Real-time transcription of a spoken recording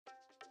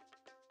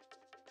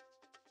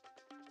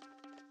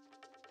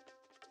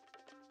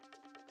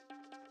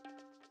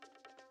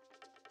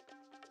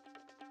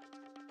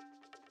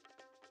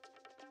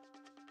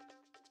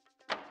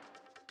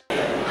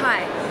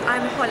Hi,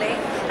 I'm Holly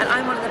and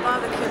I'm one of the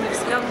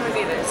Barbican's young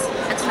reviewers,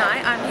 and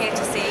tonight I'm here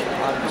to see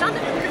Junun.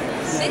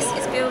 This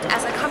is billed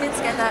as a coming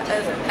together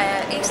of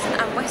Eastern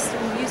and Western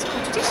musical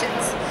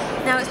traditions.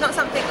 Now it's not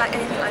something like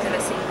anything I've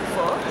ever seen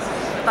before,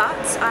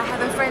 but I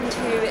have a friend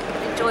who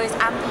enjoys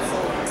and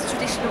performs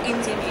traditional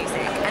Indian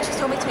music, and she's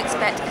told me to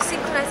expect a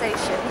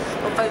synchronisation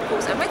of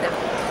vocals and rhythm,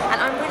 and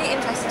I'm really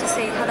interested to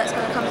see how that's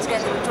going to come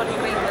together with Jonny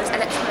Greenwood's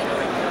electronic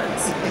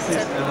influence.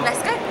 So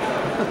let's go!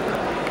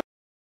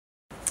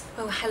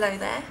 Well, hello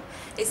there.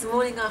 It's the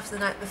morning after the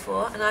night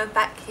before and I'm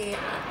back here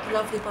at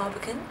lovely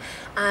Barbican,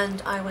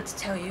 and I want to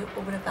tell you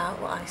all about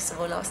what I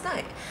saw last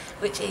night,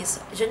 which is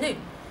Junun.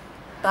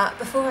 But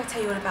before I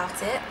tell you all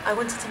about it, I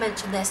wanted to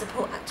mention their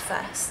support act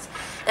first.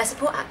 Their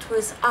support act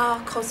was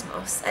Our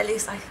Cosmos, at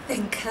least I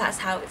think that's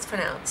how it's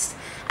pronounced,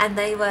 and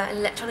they were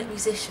electronic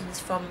musicians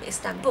from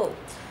Istanbul.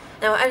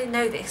 Now I only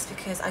know this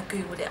because I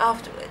googled it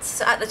afterwards,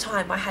 so at the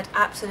time I had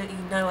absolutely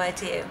no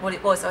idea what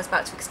it was I was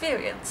about to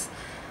experience,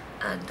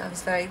 and I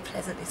was very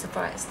pleasantly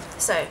surprised.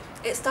 So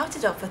it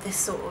started off with this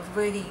sort of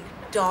really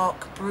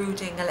dark,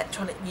 brooding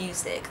electronic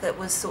music that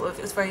was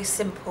it was very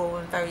simple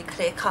and very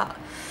clear cut.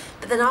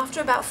 But then after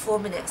about 4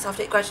 minutes,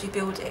 after it gradually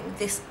building,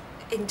 this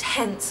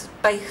intense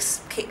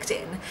bass kicked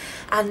in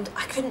and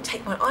I couldn't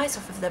take my eyes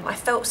off of them. I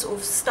felt sort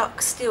of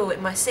stuck still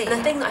in my seat. And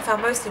the thing that I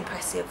found most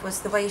impressive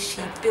was the way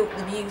she built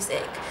the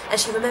music, and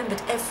she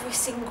remembered every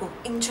single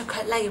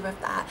intricate layer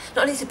of that,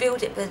 not only to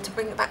build it but then to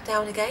bring it back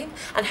down again.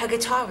 And her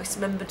guitarist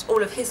remembered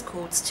all of his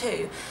chords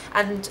too,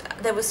 and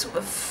there was sort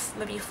of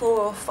maybe 4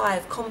 or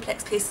 5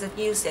 complex pieces of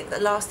music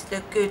that lasted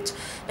a good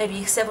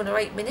maybe 7 or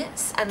 8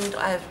 minutes, and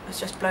I was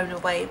just blown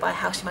away by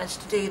how she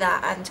managed to do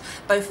that, and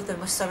both of them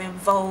were so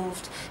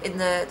involved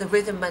in the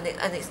rhythm and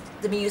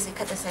the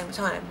music at the same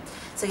time.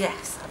 So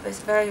yes, I was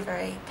very,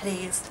 very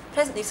pleased,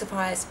 pleasantly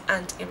surprised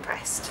and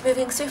impressed.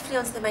 Moving swiftly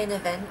on to the main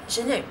event,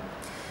 Junun.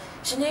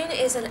 Junun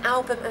is an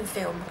album and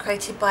film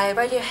created by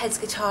Radiohead's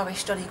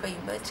guitarist Jonny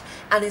Greenwood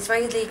and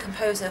Israeli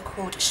composer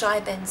called Shye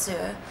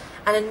Tzur,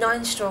 and a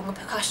 9-strong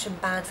percussion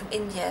band from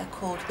India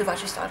called the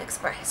Radiohead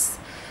Express.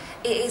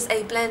 It is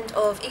a blend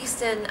of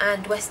Eastern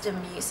and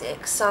Western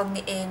music sung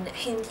in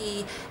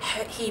Hindi,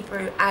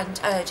 Hebrew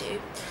and Urdu,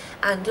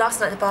 and last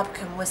night the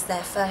Barbican was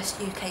their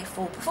first UK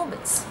full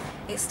performance.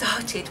 It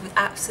started with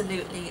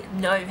absolutely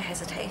no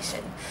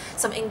hesitation,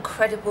 some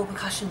incredible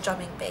percussion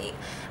drumming beat,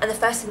 and the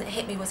first thing that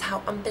hit me was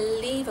how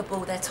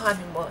unbelievable their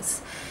timing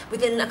was.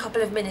 Within a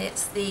couple of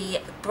minutes the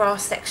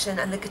brass section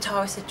and the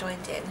guitarist had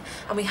joined in,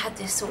 and we had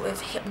this sort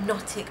of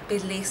hypnotic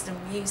Middle Eastern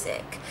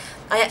music.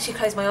 I actually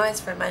closed my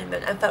eyes for a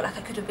moment and felt like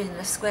I could have been in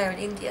a square in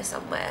India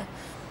somewhere.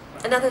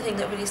 Another thing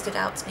that really stood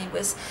out to me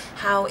was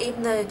how,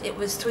 even though it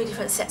was 3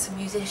 different sets of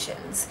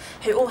musicians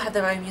who all had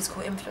their own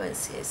musical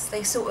influences,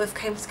 they sort of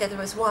came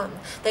together as one.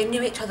 They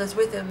knew each other's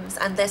rhythms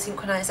and their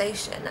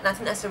synchronisation, and I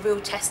think that's a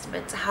real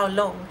testament to how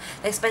long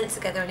they spent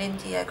together in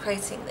India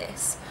creating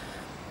this.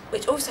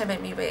 Which also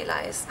made me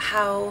realise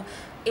how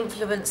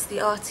influenced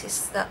the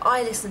artists that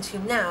I listen to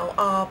now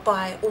are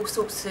by all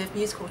sorts of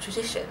musical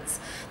traditions.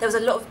 There was a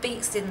lot of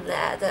beats in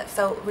there that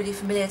felt really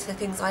familiar to the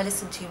things I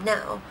listen to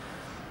now,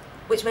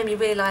 which made me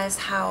realise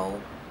how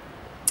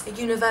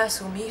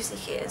universal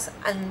music is,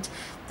 and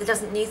there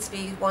doesn't need to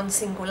be one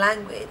single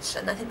language,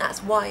 and I think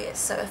that's why it's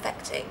so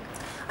affecting.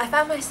 I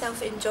found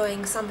myself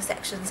enjoying some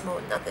sections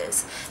more than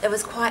others. There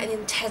was quite an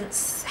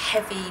intense,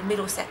 heavy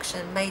middle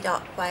section made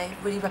up by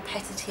really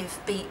repetitive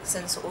beats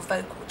and sort of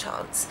vocal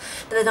chants,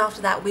 but then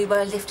after that we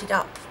were lifted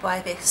up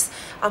by this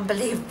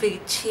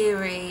unbelievably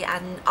cheery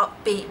and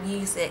upbeat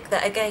music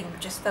that again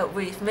just felt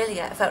really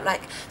familiar. It felt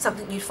like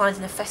something you'd find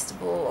in a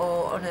festival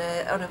or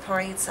on a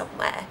parade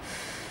somewhere.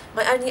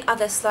 My only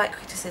other slight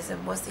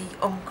criticism was the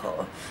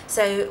encore.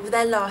 So with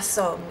their last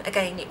song,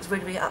 again, it was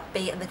really, really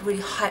upbeat and they'd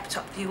really hyped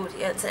up the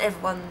audience and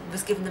everyone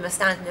was giving them a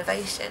standing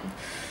ovation.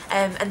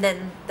 And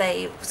then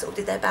they sort of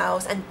did their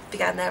bows and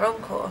began their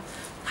encore.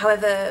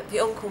 However, the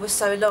encore was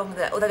so long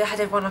that although they had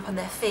everyone up on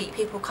their feet,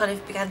 people kind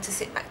of began to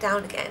sit back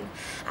down again.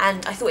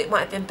 And I thought it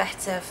might have been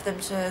better for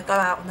them to go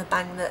out on the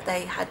bang that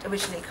they had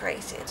originally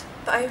created.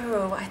 But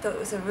overall, I thought it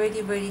was a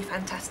really, really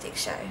fantastic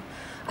show.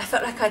 I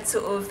felt like I'd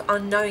sort of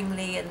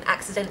unknowingly and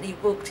accidentally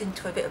walked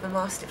into a bit of a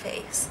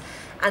masterpiece,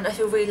 and I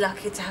feel really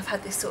lucky to have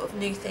had this sort of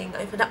new thing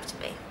opened up to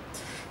me.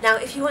 Now,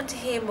 if you want to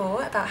hear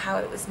more about how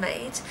it was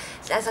made,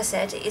 as I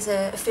said, it is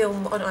a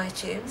film on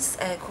iTunes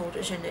called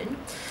Junun,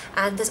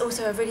 and there's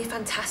also a really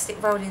fantastic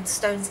Rolling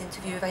Stones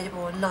interview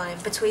available online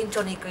between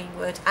Jonny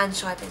Greenwood and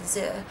Shye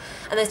Tzur,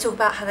 and they talk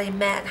about how they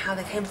met and how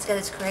they came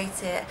together to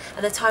create it,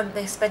 and the time that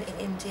they spent in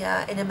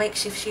India in a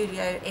makeshift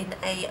studio in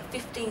a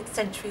 15th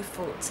century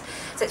fort.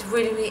 So it's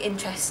really, really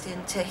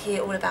interesting to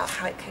hear all about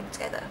how it came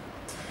together.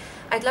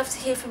 I'd love to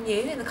hear from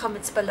you in the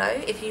comments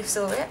below if you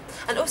saw it,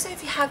 and also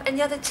if you have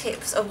any other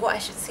tips of what I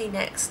should see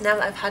next now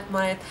that I've had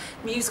my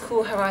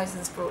musical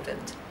horizons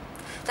broadened.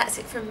 That's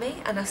it from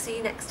me, and I'll see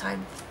you next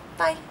time.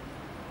 Bye!